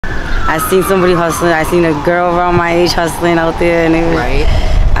I seen somebody hustling. I seen a girl around my age hustling out there, and it was, Right.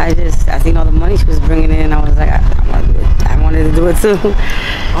 I seen all the money she was bringing in. I was like, I wanted to do it too.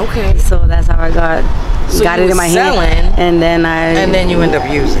 Okay. So that's how I got So it you in was my selling, hand, and then you end up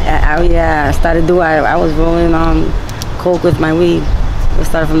using. I started doing. I was rolling coke with my weed. It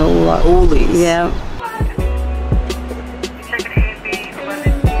started from the Oolies. Yeah.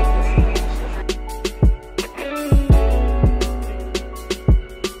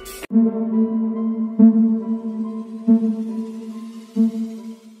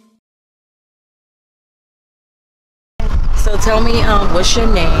 So tell me, what's your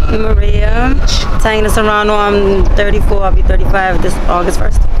name? Maria Taina Serrano. I'm 34. I'll be 35 this August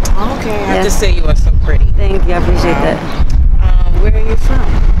 1st. Okay, I have to say you are so pretty. Thank you. I appreciate that. Where are you from?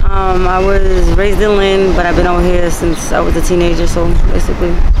 I was raised in Lynn, but I've been out here since I was a teenager. So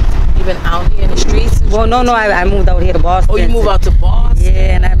basically, You've been out here in the streets? well, no, I moved out here to Boston. Oh, you moved out to Boston?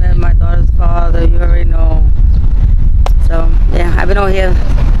 Yeah, and I met my daughter's father. You already know. So yeah, I've been out here.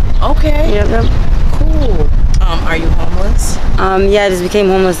 Okay. Yep. Cool. Are you homeless? Yeah, I just became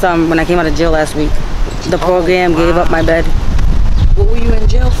homeless when I came out of jail last week. The program gave up my bed. What were you in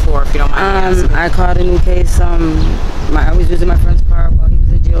jail for, if you don't mind me asking? I caught a new case. I was using my friend's car while he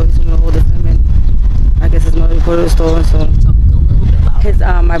was in jail. He told me to hold it for him, and I guess his mother reported it stolen. So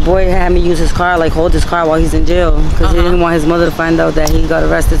my boy had me use his car, like hold his car while he's in jail, because he didn't want his mother to find out that he got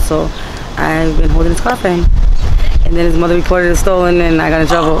arrested. So I've been holding his car for him. And then his mother reported it stolen, and I got in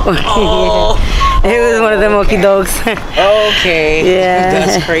trouble. It was one of them okie dokes. Okay. Yeah.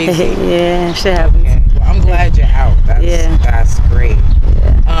 That's crazy. Yeah, shit happens. Okay. Well, I'm glad you're out. That's great.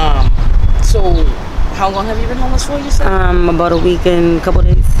 Yeah. So, how long have you been homeless for, you said? About a week and a couple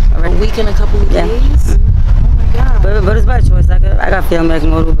days. A week and a couple of days? Mm-hmm. Oh my God. But it's by choice. I got family I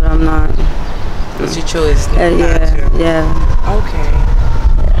can go to, but I'm not. It's your choice not to. Yeah. Okay.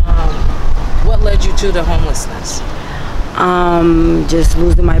 What led you to the homelessness? Just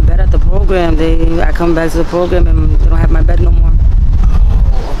losing my bed at the program. I come back to the program and they don't have my bed no more.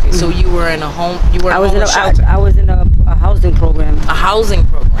 Oh, okay. So you were in a home. You were in a homeless shelter. I was in a housing program. A housing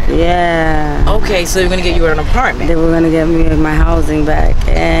program. Yeah. Okay, so they're gonna get you an apartment. They were gonna get me my housing back,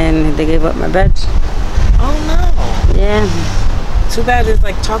 and they gave up my bed. Oh no. Yeah. Too bad. It's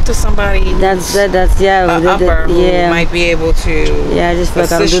like talk to somebody. That's upper who might be able to. Yeah, I just feel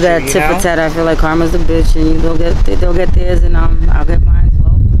like I don't do that tit for you tat. I feel like karma's the bitch, and they'll get theirs, and I'll get mine as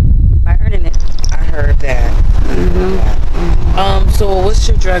well by earning it. I heard that. So what's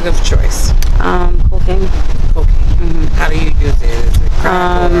your drug of choice? Cocaine. Cocaine. How do you use it? Is it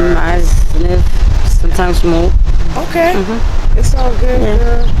crack or? I sniff, sometimes smoke. Okay. It's all good.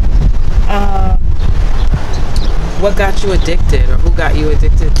 Yeah. What got you addicted, or who got you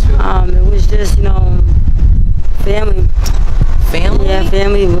addicted to? It was just, family. Family? Yeah,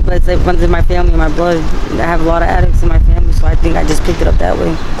 family. But it's like runs in my family, my blood. I have a lot of addicts in my family, so I think I just picked it up that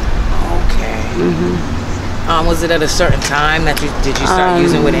way. Okay. Was it at a certain time that did you start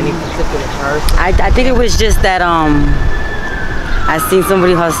using with any particular person? I think it was just that I seen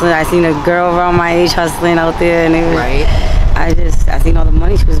somebody hustling. I seen a girl around my age hustling out there, and it was, right. I seen all the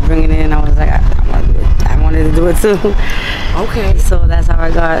money she was bringing in. I was like, I wanted to do it too. Okay. So that's how I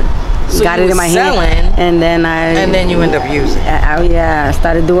got it in my hand, and then you end up using. I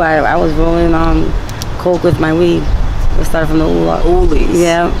started doing. I was rolling coke with my weed. It started from the oolies.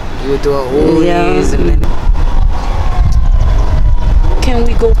 Yeah. You were doing oolies, and then. Can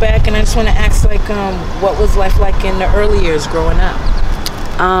we go back, and I just want to ask, what was life like in the early years growing up?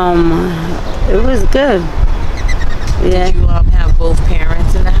 It was good. Yeah. Did you have both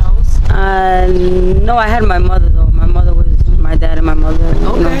parents in the house? No, I had my mother though. My mother was my dad and my mother.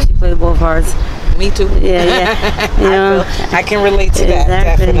 Okay. She played both parts. Me too. Yeah. I can relate to that,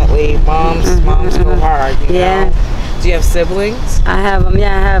 definitely. Moms go hard. You know? Do you have siblings? I have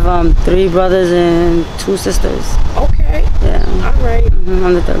 3 brothers and 2 sisters. Okay. Yeah. All right.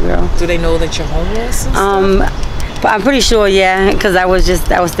 I'm the third girl. Do they know that you're homeless? But I'm pretty sure, yeah, because I was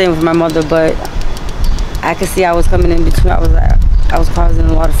staying with my mother, but I could see I was coming in between. I was causing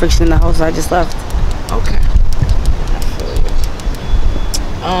a lot of friction in the house, so I just left. Okay. I feel you.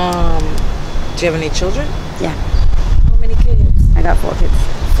 Do you have any children? Yeah. How many kids? I got 4 kids.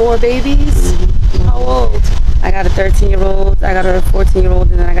 4 babies? How old? I got a 13-year-old, I got a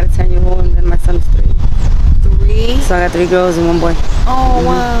 14-year-old, and then I got a 10-year-old, and then my son's 3. 3? So I got 3 girls and 1 boy. Oh,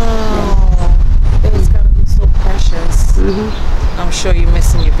 wow. Baby's gotta be so precious. I'm sure you're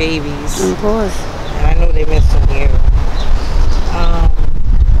missing your babies. Of course. And I know they're missing you.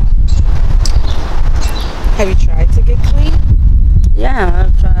 Have you tried to get clean? Yeah,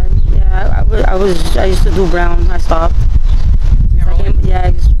 I've tried. Yeah, I used to do brown. I stopped. I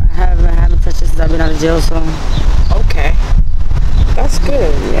I've been out of jail, so Okay. That's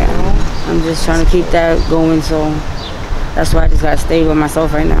good. yeah, I'm just trying to keep that going. So that's why I just gotta stay with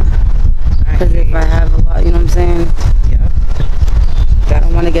myself right now. Because if I have a lot, you know what I'm saying? Yeah. I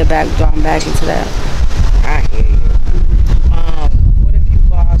don't want to get drawn back into that. I hear you. What have you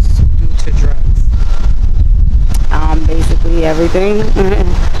lost due to drugs? Basically everything,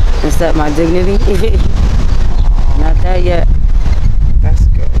 except my dignity. Not that yet. That's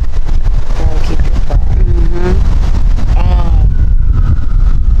good. Gotta keep your pride.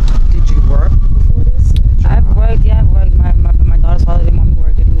 Did you work before this? I've worked. Yeah, I've worked. My daughter's father didn't want me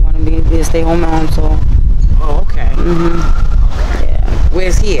working. He wanted me to be a stay-home mom. So. Oh, okay. Yeah.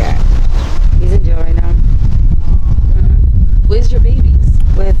 Where's he at? He's in jail right now. Where's your babies?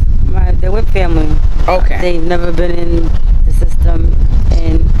 They're with family. Okay. They've never been in the system,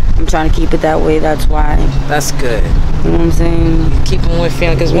 and I'm trying to keep it that way. That's why. That's good. You know what I'm saying? Keep them with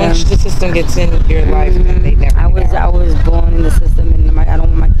family, because Yeah. once the system gets in your life, then they never. I was born in the system, and I don't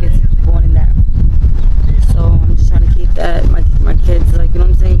want my kids born in that. So I'm just trying to keep that my kids, like, you know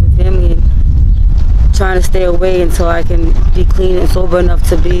what I'm saying, with family, and trying to stay away until I can be clean and sober enough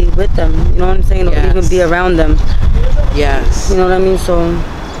to be with them. You know what I'm saying? Or Yes. even be around them. Yes. You know what I mean? So.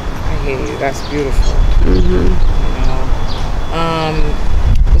 I hear you. That's beautiful. You know.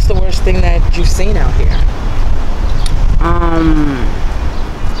 What's the worst thing that you've seen out here?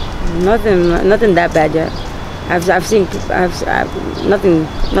 Nothing that bad yet. I've seen nothing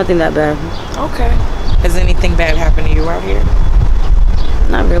that bad. Okay. Has anything bad happened to you out here?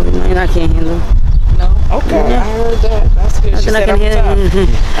 Not really. Nothing I can't handle. No. Okay. Yeah. I heard that. That's good. Nothing I can handle.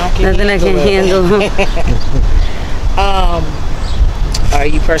 Nothing I can handle. Are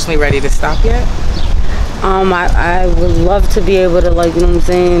you personally ready to stop yet? I would love to be able to, like, you know what I'm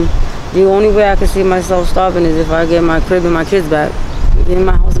saying. The only way I can see myself stopping is if I get my crib and my kids back. Get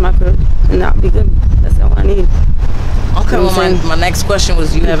my house and my crib, and that'll be good. That's all I need. Okay, well, my next question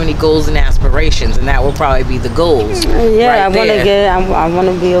was, do you have any goals and aspirations? And that will probably be the goals. Yeah, I want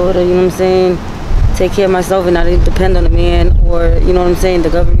to be able to, you know what I'm saying, take care of myself and not depend on a man or, you know what I'm saying, the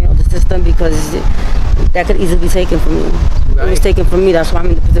government or the system, because that could easily be taken from me. Right. It was taken from me. That's why I'm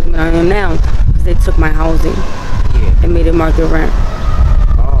in the predicament I am now, because they took my housing and made it market rent.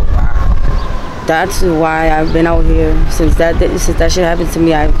 Oh, wow. That's why I've been out here. Since that shit happened to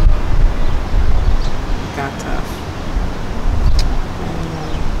me, I got tough.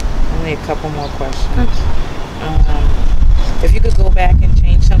 Only a couple more questions. If you could go back and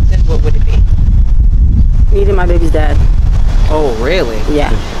change something, what would it be? Meeting my baby's dad. Oh, really?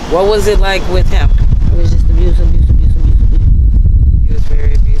 Yeah. What was it like with him? It was just abuse. He was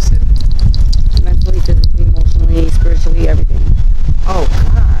very abusive? Mentally, physically, emotionally, spiritually, everything. Oh,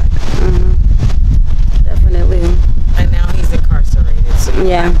 God. Definitely. And now he's incarcerated, so you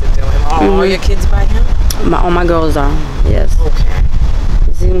have to do him. All your kids by him? All my girls are, yes. Okay.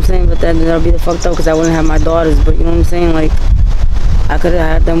 You see what I'm saying? But then that'll be the fucked up, because I wouldn't have my daughters, but you know what I'm saying? Like, I could have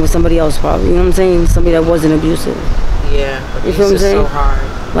had them with somebody else probably. You know what I'm saying? Somebody that wasn't abusive. Yeah, you feel what I'm saying? So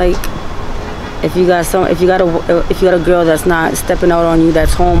hard. Like, if you got a girl that's not stepping out on you,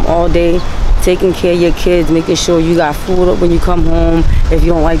 that's home all day, taking care of your kids, making sure you got food up when you come home. If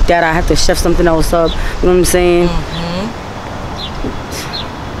you don't like that, I have to chef something else up. You know what I'm saying?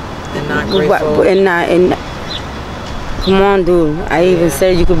 And not grateful. And come on, dude. I even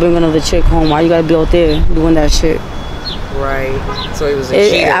said you could bring another chick home. Why you gotta be out there doing that shit? Right. So he was a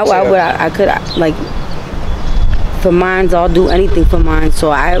cheater. I could like, for mines, I'll do anything for mine.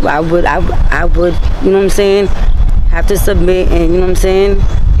 So I would, you know what I'm saying, have to submit, and you know what I'm saying.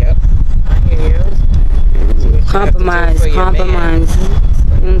 Yep. I hear you. Compromise. You know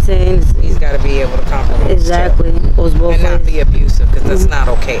what I'm saying? He's got to be able to compromise. Exactly. Goes both ways. And not be abusive, because that's not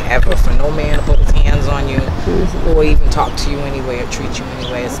okay ever for no man to put his hands on you or even talk to you anyway or treat you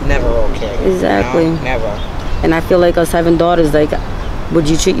anyway. It's never okay. Exactly. You know? Never. And I feel like us having daughters, like, would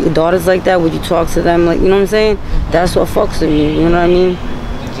you treat your daughters like that? Would you talk to them like, you know what I'm saying? That's what fucks with you. You know what I mean?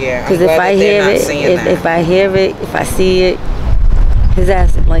 Yeah. Because if I hear it, if I see it, his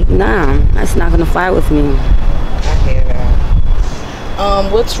ass like, nah, that's not gonna fly with me. I hear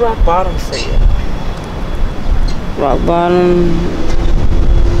that. What's rock bottom for you? Rock bottom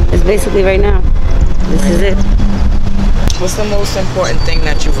is basically right now. This is it. What's the most important thing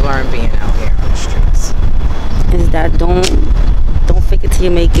that you've learned being out here on the streets? Is that don't fake it till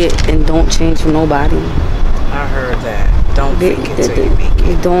you make it, and don't change for nobody. I heard that. Don't fake it till you make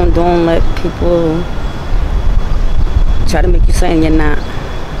it. Don't let people try to make you something you're not.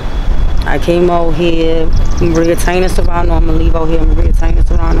 I came out here, Maria Taina Serrano. I'm gonna leave out here, Maria Taina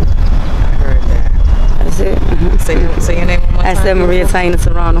Serrano. I heard that. That's it. Say your name one more time. I said Maria Taina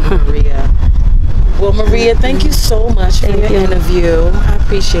Serrano. Maria Well, Maria, thank you so much for your interview. I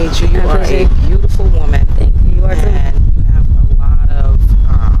appreciate you. You are a beautiful woman. Thank you. You are too. And you have a lot of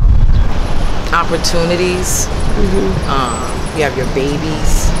opportunities. You have your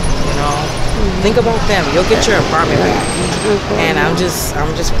babies. You know, think about them. You'll get your apartment back. And I'm just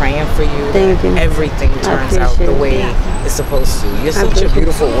praying for you. Thank you. Everything turns out the way it's supposed to. You're such a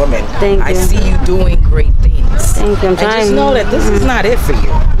beautiful woman. Thank you. I see you doing great things. Thank you. I'm trying. And just know that this is not it for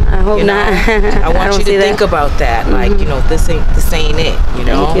you. I hope not. I want you to think about that. Like, you know, this ain't it. You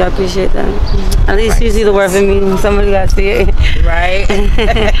know. Thank you. I appreciate that. At least you see the word for me. Somebody got to see it. Right.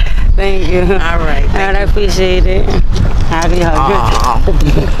 Thank you. All right. I appreciate it. Happy hug.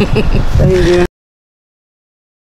 Thank you.